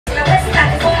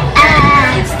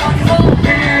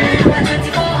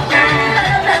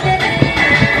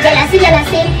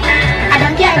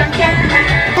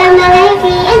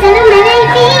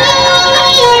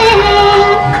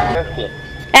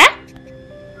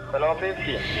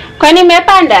Kwani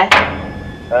nimepanda?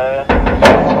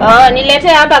 Nilete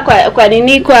hapa kwa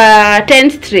nini kwa 10th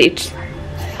Street.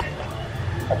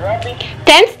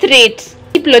 10th Street.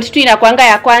 Plot 2 inakuanga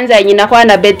ya kwanza yenye inakuwa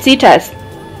na bedsitters.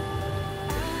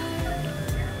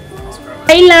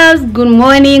 Hey loves, good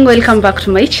morning, welcome back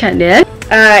to my channel.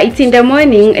 It's in the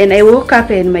morning and I woke up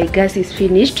and my gas is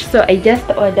finished, so I just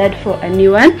ordered for a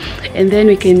new one and then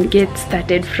we can get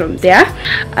started from there.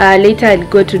 Later I'll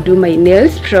go to do my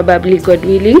nails, probably, God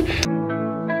willing.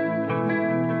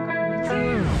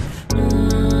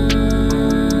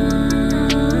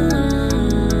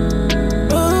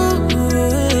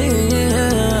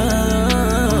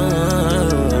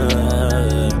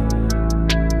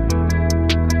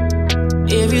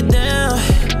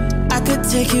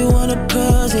 Take you on a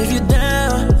cruise if you're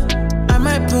down. I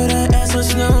might put her ass on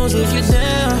snooze if you're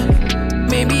down.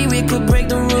 Maybe we could break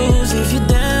the rules if you're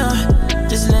down.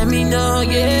 Just let me know,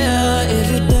 yeah,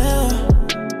 if you're down.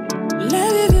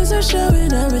 Love if you start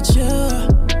showing I'm mature.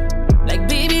 Like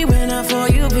baby, when I fall,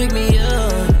 you pick me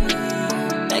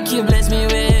up. Like you bless me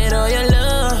with all your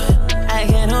love. I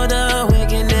can't hold up, we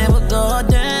can never go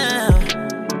down.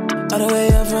 All the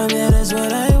way up from there, that's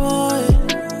what I want.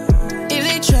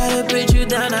 Try to put you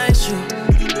down, I shoot.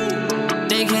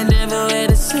 They can never wear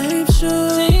the same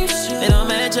shoes. They don't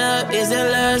match up, is that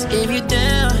lust if you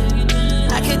down?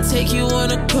 I can take you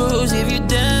on a cruise if you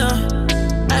down.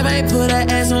 I might put her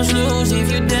ass on snooze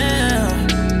if you down.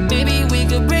 Maybe we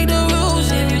could break the rules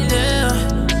if you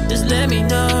down. Just let me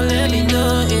know if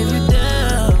you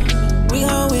down. We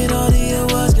all win all the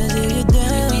awards cause if you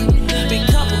down. Big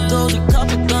couple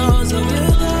goals if you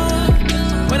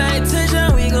down. When I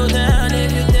attention we go down.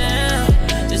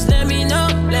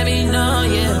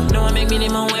 Yeah. No, I make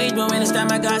minimum wage, but when it's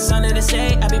time I got something to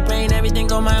say. I be praying everything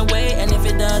go my way, and if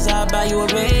it does, I'll buy you a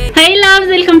ring. Hi loves,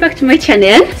 welcome back to my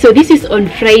channel. So this is on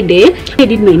Friday. I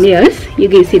did my nails. You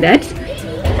guys see that?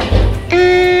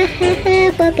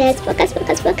 Focus,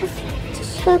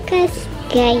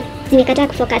 guys.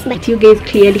 But you guys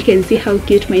clearly can see how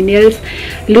cute my nails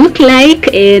look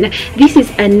like, and this is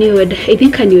a nude, I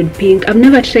think a nude pink. I've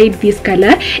never tried this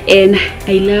color and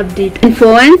I loved it. And for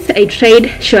once I tried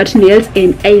short nails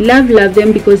and I love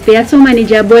them because they are so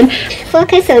manageable.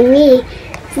 Focus on me.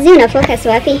 Focus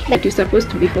wapi? But you're supposed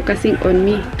to be focusing on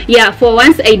me. Yeah, for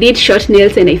once I did short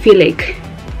nails and I feel like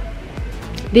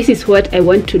this is what I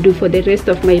want to do for the rest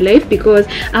of my life, because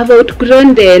I've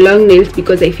outgrown the long nails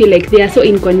because I feel like they are so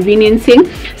inconveniencing.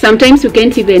 Sometimes you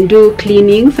can't even do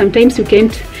cleaning, sometimes you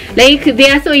can't, like, they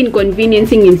are so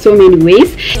inconveniencing in so many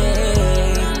ways.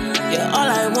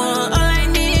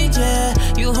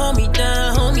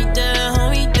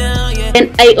 And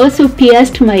I also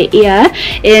pierced my ear,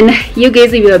 and you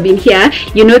guys, if you have been here,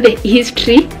 you know the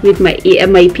history with my ear,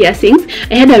 my piercings.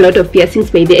 I had a lot of piercings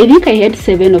by the, I think I had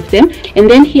 7 of them, and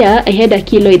then here I had a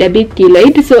big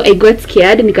keloid, so I got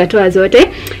scared, nikatoa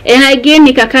zote, and again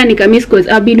nika miss because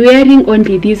I've been wearing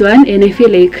only this one and I feel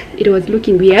like it was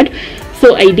looking weird,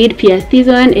 so I did pierce this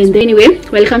one. And anyway,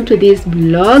 welcome to this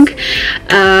vlog.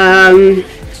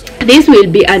 This will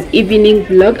be an evening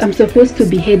vlog. I'm supposed to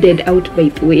be headed out, by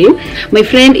the way. My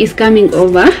friend is coming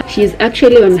over. She's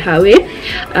actually on her way.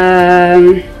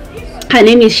 Her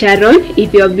name is Sharon.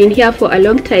 If you have been here for a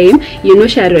long time, you know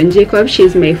Sharon Jacob.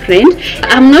 She's my friend.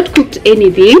 I'm not cooked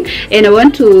anything and I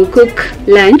want to cook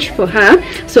lunch for her,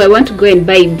 so I want to go and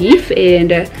buy beef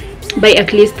and buy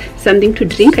at least something to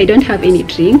drink. I don't have any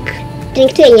drink.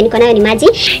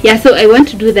 Yeah, so I want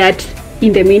to do that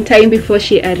in the meantime before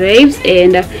she arrives,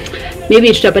 and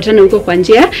maybe tutapatana huko kwa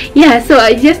njia. Yeah, so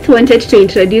I just wanted to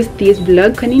introduce this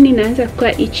vlog. Kwa nini naanza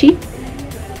kwa itchy?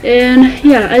 And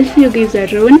yeah, I'll see you guys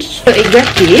around. So I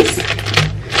got this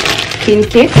in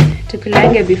case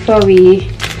tukulange before we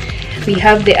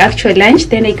have the actual lunch.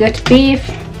 Then I got beef.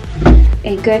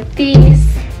 I got this.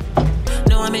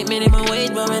 No, I make minimum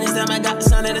wage, but when it's time I got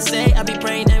something to say. I be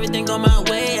praying everything go my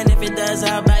way, and if it does,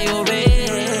 I'll buy you a ring.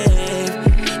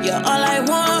 You're all I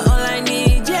want, all I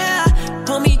need, yeah.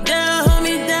 Hold me down, hold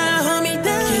me down, hold me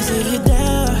down. Cause if you're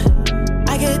down,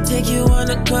 I can take you on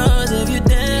a cruise if you're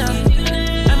down.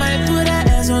 I might put that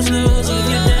ass on snooze if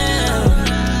you're down.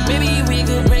 Maybe we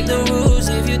could break the rules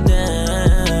if you're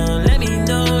down. Let me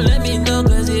know,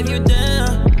 cause if you're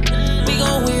down, we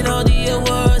gon' win all the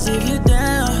awards if you're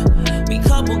down. We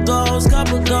couple goals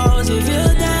if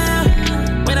you're down.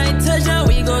 When I touch down,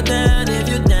 we go down if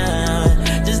you're down.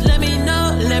 Just let me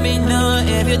know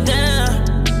if you're down.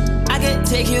 I can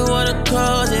take you on a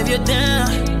cruise if you're down.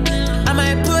 I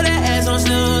might put that ass on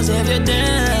snooze if you're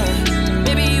down.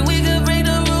 Maybe we could break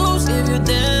the rules if you're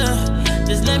down.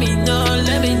 Just let me know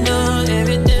if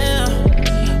you're down.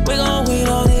 We gon' win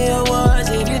all the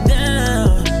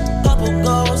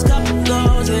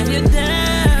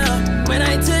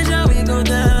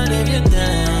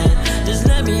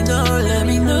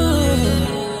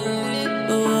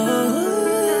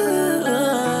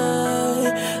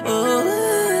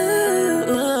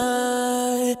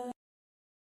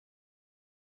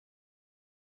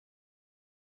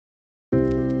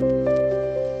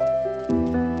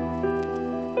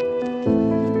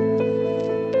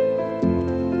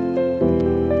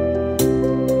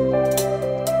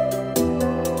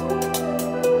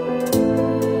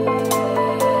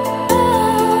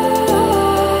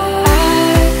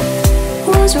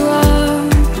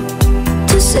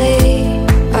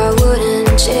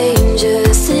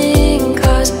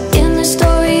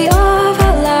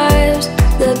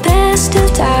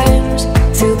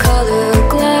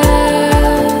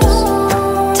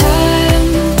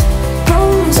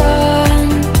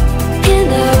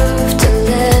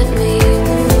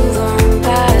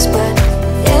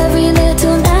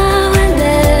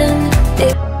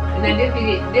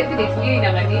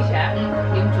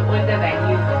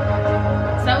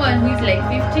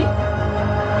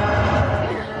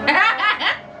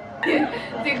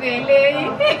As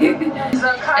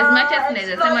much as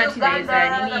naweza sema tunaweza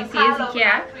nini siwezi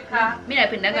care. Mimi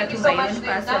napendanga tu my own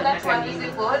person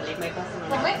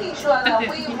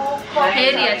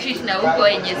heri ya cheat na huko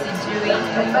yenye sijui.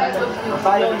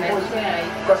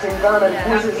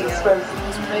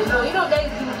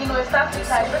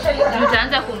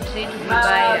 Tutaanza kumtreat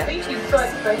vibaya.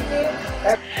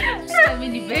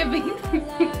 Mimi ni baby.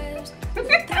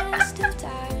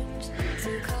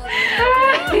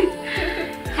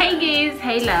 Hi guys,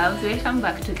 hi loves, welcome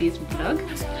back to this vlog.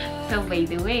 So by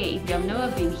the way, if you have never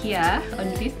been here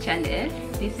on this channel,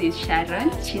 this is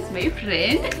Sharon. She's my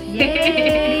friend.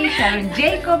 Yay! Sharon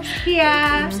Jacobs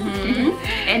here.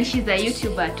 And she's a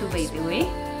YouTuber too, by the way.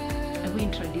 I will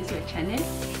introduce your channel.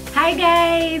 Hi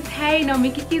guys, hi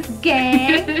Naomy Kikky's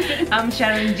gang. I'm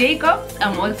Sharon Jacobs.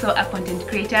 I'm also a content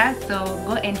creator, so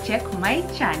go and check my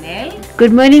channel.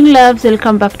 Good morning loves,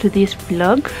 welcome back to this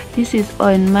vlog. This is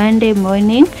on Monday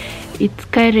morning. It's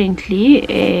currently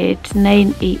at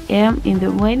 9 a.m. in the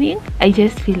morning. I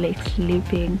just feel like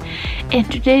sleeping.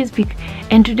 And today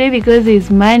because it's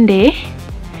Monday.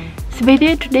 So by the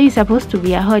way, today is supposed to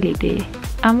be a holiday.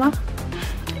 Ama?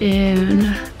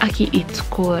 Aki, it's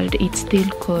cold. It's still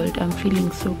cold. I'm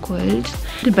feeling so cold.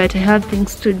 But I have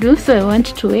things to do, so I want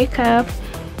to wake up,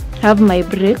 have my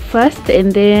breakfast,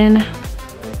 and then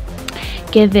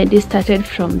get the day started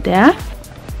from there.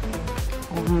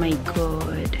 Oh my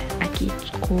god. Aki,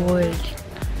 it's cold.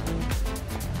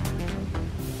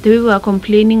 The people were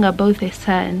complaining about the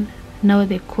sun, now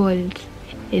the cold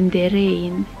and the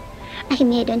rain. I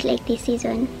don't like this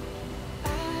season.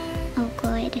 Oh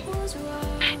god.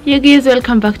 You guys,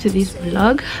 welcome back to this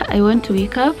vlog. I want to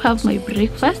wake up, have my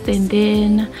breakfast, and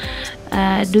then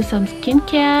do some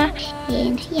skincare.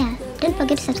 And yeah, don't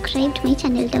forget to subscribe to my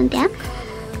channel down there.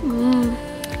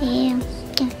 Yeah,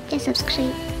 just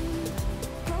subscribe.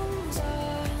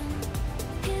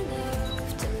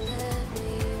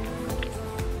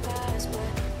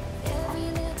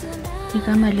 Ni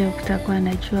kama leo kutakuwa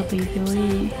na jua, by the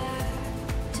way.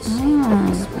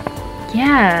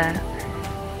 Yeah,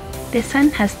 the sun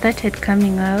has started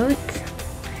coming out,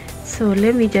 so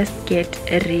let me just get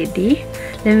ready.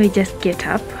 Let me just get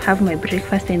up, have my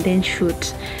breakfast, and then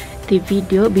shoot the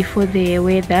video before the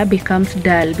weather becomes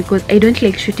dull, because I don't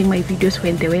like shooting my videos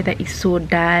when the weather is so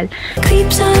dull.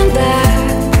 Creeps on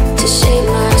back to shake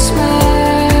my smile.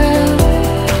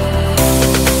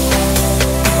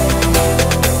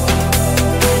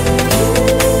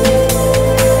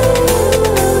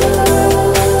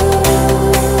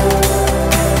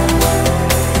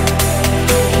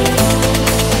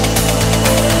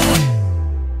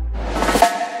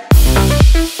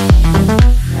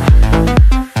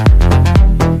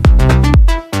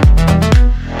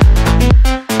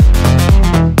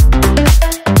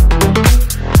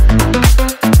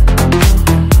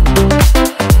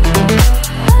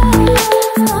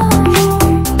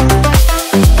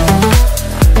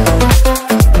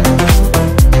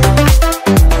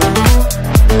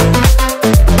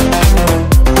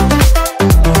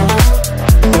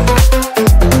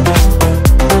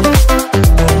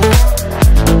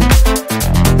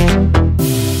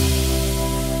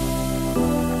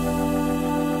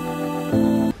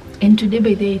 And today,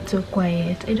 by the way, it's so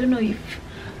quiet. I don't know if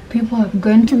people have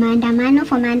gone To Mandamano,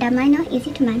 for Mandamano. Is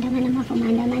it Mandamano or for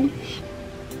Mandamano?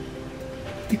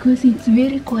 because it's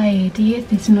very quiet. Yes,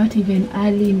 it's not even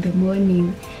early in the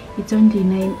morning. It's only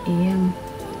 9 a.m.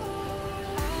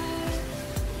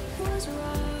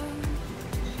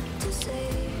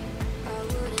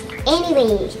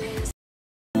 Anyway.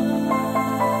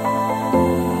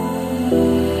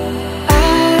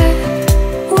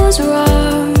 I was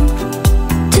wrong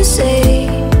to say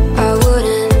I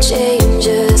wouldn't change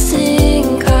a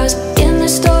thing, 'cause in the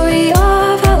story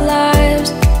of our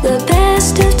lives, the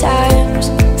best of times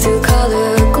through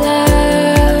color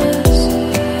glass,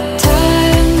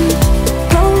 time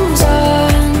rolls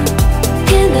on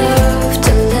enough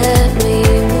to let me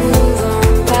move on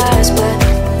past, but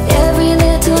every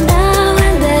little now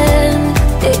and then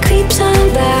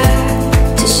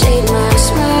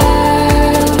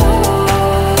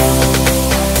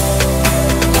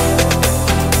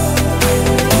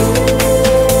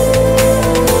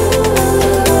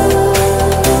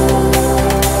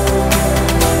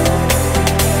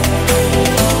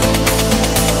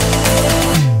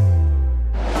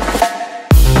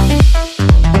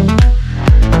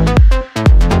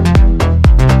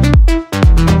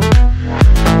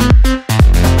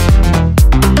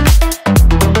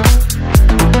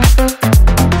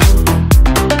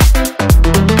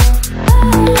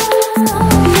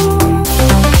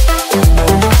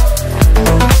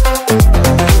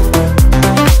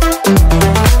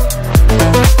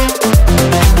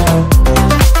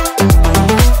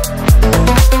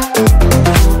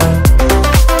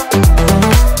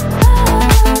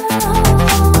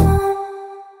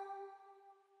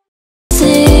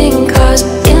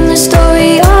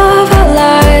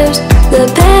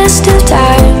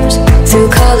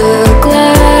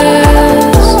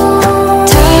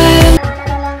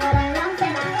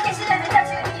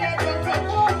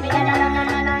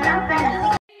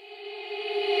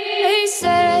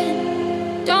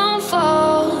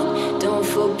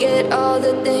forget all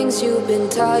the things you've been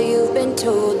taught, you've been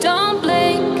told. Don't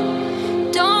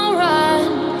blink, don't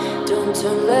run, don't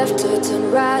turn left or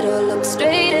turn right or look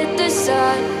straight at the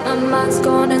sun. My mind's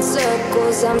gone in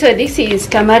circles. So this is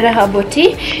Tamara herbal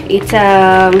tea. It's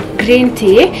a green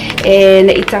tea and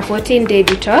it's a 14-day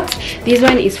detox. This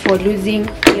one is for losing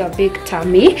your big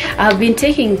tummy. I've been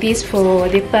taking this for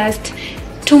the past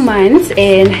 2 months,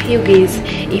 and you guys,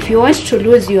 if you want to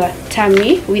lose your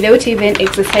tummy without even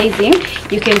exercising,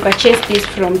 you can purchase this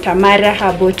from Tamara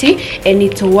herbal tea, and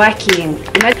it's working.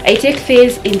 I take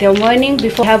this in the morning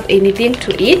before I have anything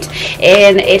to eat,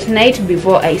 and at night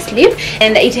before I sleep,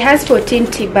 and it has 14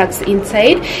 tea bags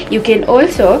inside. You can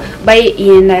also buy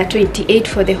in 28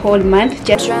 for the whole month.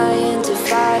 Just trying to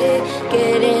fight it,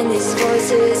 getting these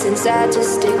voices inside to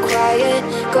stay quiet.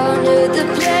 Gone to the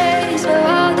place where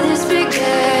all this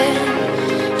began.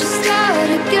 Just start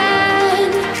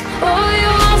again. Oh,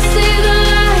 you won't see the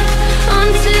light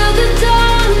until the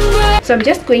dawn breaks. So I'm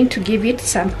just going to give it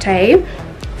some time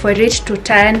for it to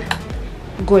turn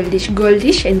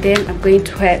goldish, and then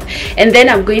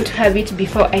I'm going to have it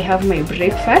before I have my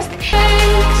breakfast.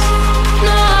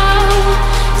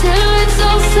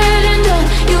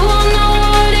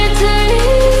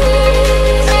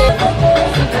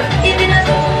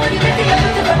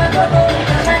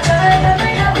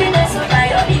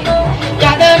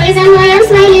 Yeah, the reason why I'm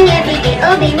smiling every day,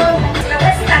 oh baby.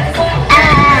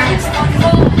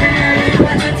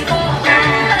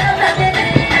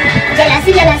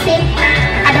 Jealousy,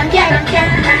 I don't care.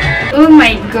 Oh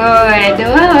my god,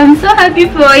 wow, I'm so happy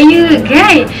for you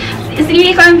guys.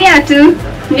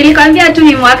 Nilikwambia tu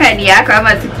ni mwaka ni yako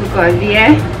ama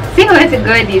sikukwambia. See what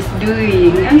God is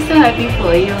doing. I'm so happy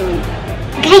for you.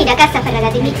 Guys, the cast of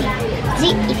Dimitri.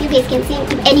 See, if you guys can see,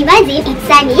 and imagine it's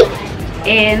sunny.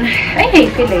 And I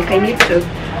feel like I need to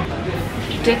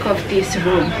take off this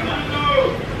robe.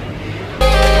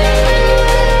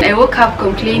 I woke up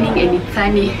complaining and it's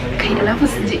sunny.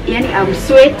 I'm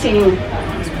sweating.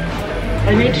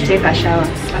 I need to take a shower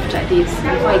after this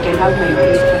before I can have my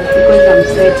breakfast because I'm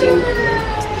sweating.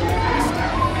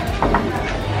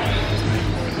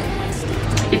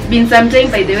 It's been some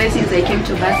time, by the way, since I came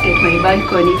to basket my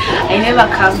balcony. I never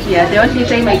come here. The only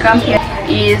time I come here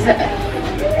is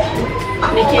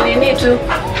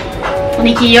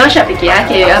nikiosha peke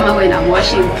yake ama when I'm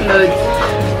washing clothes.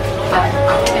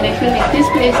 And I feel like this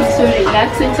place is so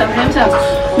relaxing. Sometimes I'm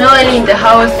not in the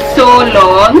house so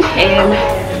long, and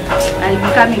I'll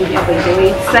be coming here, by the way.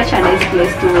 It's such a nice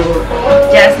place to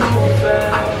just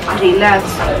relax.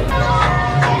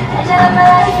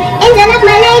 Angel of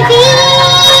my life,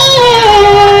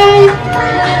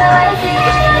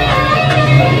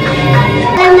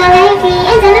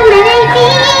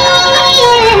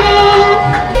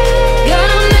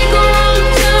 Gotta make a wrong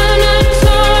turn and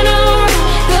turn around.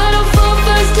 Gotta fall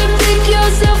fast to pick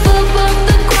yourself up off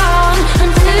the ground.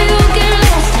 Until you get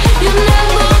lost, you'll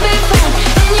never be found.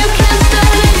 And you can't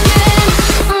start again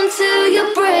until you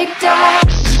break down.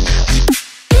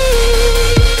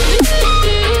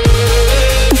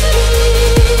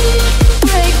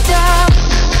 Break down.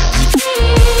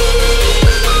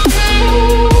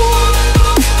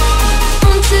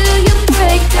 Until you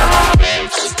break down.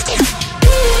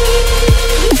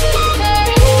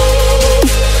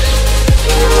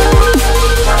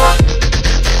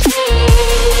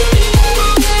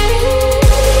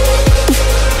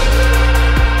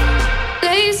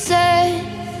 They said,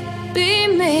 be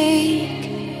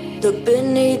meek. Look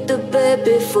beneath the bed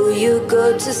before you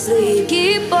go to sleep.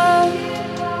 Keep on,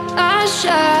 I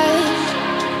shine.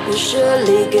 You'll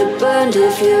surely get burned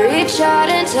if you reach out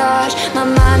and touch. My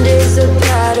mind is a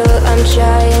battle, I'm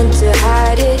trying to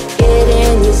hide it.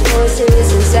 Getting these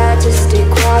voices inside to stay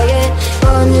quiet.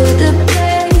 Gone to the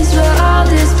place where all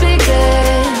this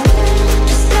began.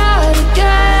 Just start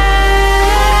again.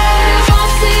 You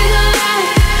won't see the light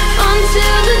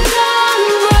until the dawn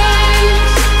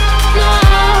breaks. No,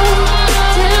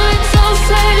 till it's all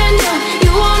said and done,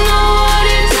 you won't know what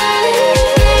it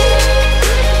takes.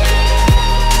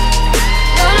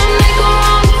 Gotta make a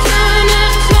wrong turn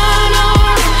and turn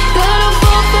around. Gotta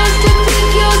fall fast to pick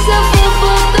yourself up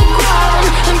off the ground.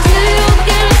 Until you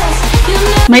get lost, you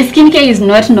know. My skincare is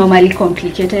not normally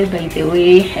complicated, by the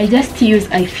way. I just use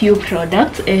a few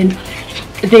products and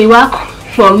they work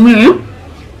for me,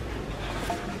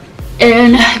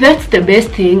 and that's the best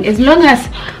thing. As long as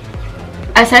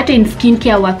a certain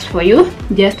skincare works for you,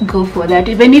 just go for that.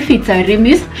 Even if it's a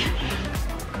remix,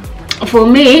 for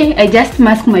me, I just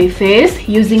mask my face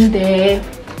using the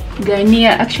Garnier.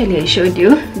 Actually, I showed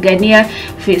you Garnier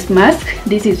face mask.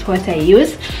 This is what I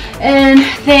use, and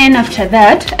then after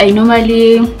that I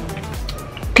normally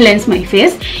cleanse my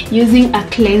face using a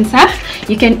cleanser.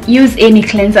 You can use any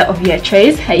cleanser of your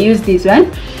choice. I use this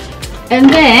one, and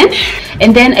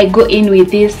then I go in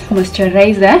with this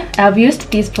moisturizer. I've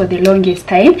used this for the longest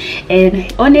time,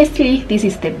 and honestly this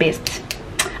is the best.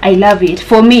 I love it.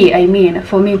 For me, I mean,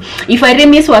 for me. If I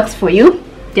miss works for you,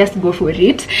 just go for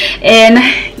it. And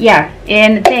yeah,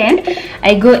 and then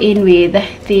I go in with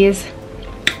this,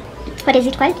 what is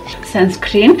it called?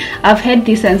 Sunscreen. I've had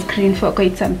this sunscreen for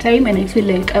quite some time, and I feel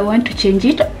like I want to change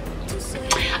it.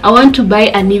 I want to buy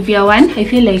a Nivea one. I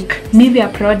feel like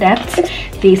Nivea products,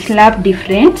 they slap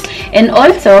different. And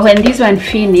also when this one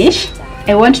finish,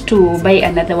 I want to buy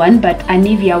another one, but a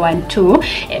Nivea one too.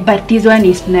 But this one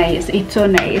is nice. It's so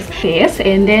nice. Face,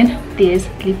 and then there's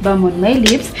lip balm on my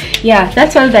lips. Yeah,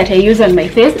 that's all that I use on my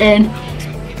face, and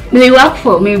they work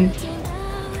for me.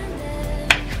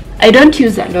 I don't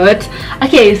use a lot.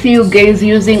 Okay, I see you guys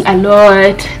using a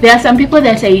lot. There are some people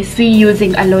that I see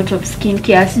using a lot of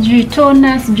skincare,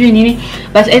 toners, nini,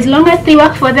 but as long as they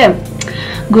work for them,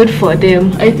 good for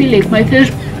them. I feel like my face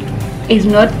is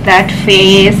not that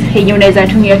face. You guys are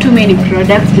doing too many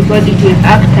products because it will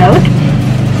act out.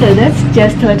 So that's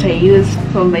just what I use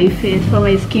for my face, for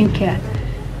my skincare.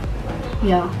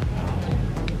 Yeah.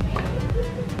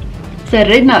 So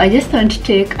right now I just want to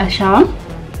take a shower.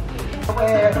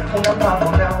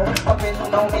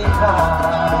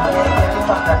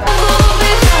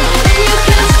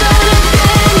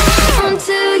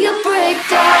 Until you break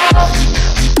down.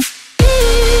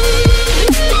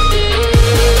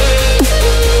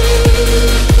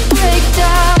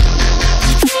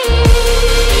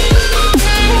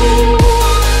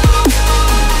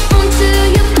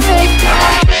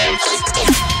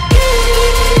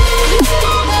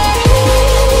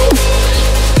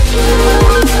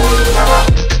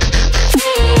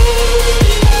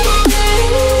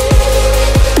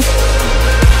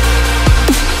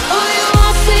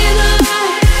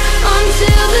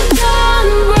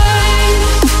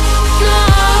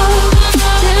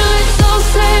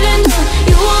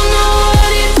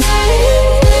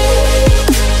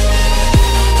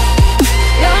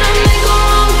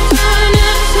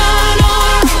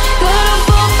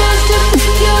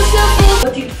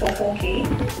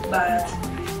 But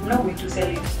I'm not going to sell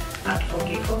it at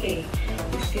 4K. 4K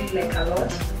is still like a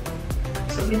lot,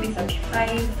 so maybe 35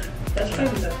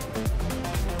 is a...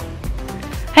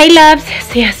 Hi loves,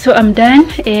 so yeah, so I'm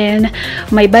done and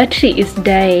my battery is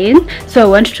dying, so I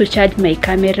want to charge my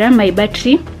camera, my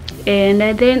battery, and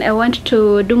then I want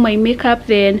to do my makeup,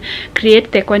 then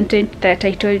create the content that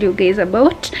I told you guys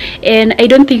about. And I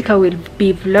don't think I will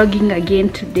be vlogging again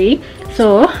today,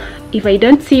 so if I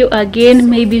don't see you again,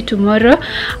 maybe tomorrow,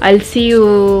 I'll see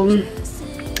you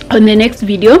on the next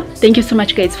video. Thank you so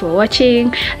much guys for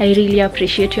watching. I really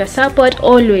appreciate your support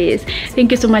always.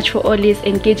 Thank you so much for always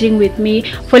engaging with me.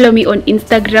 Follow me on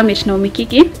Instagram at Naomy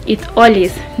Kikky. It's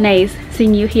always nice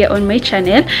seeing you here on my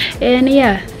channel. And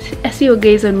yeah, I'll see you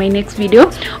guys on my next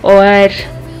video, or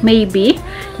maybe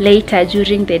later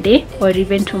during the day, or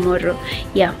even tomorrow.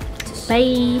 Yeah,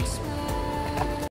 bye.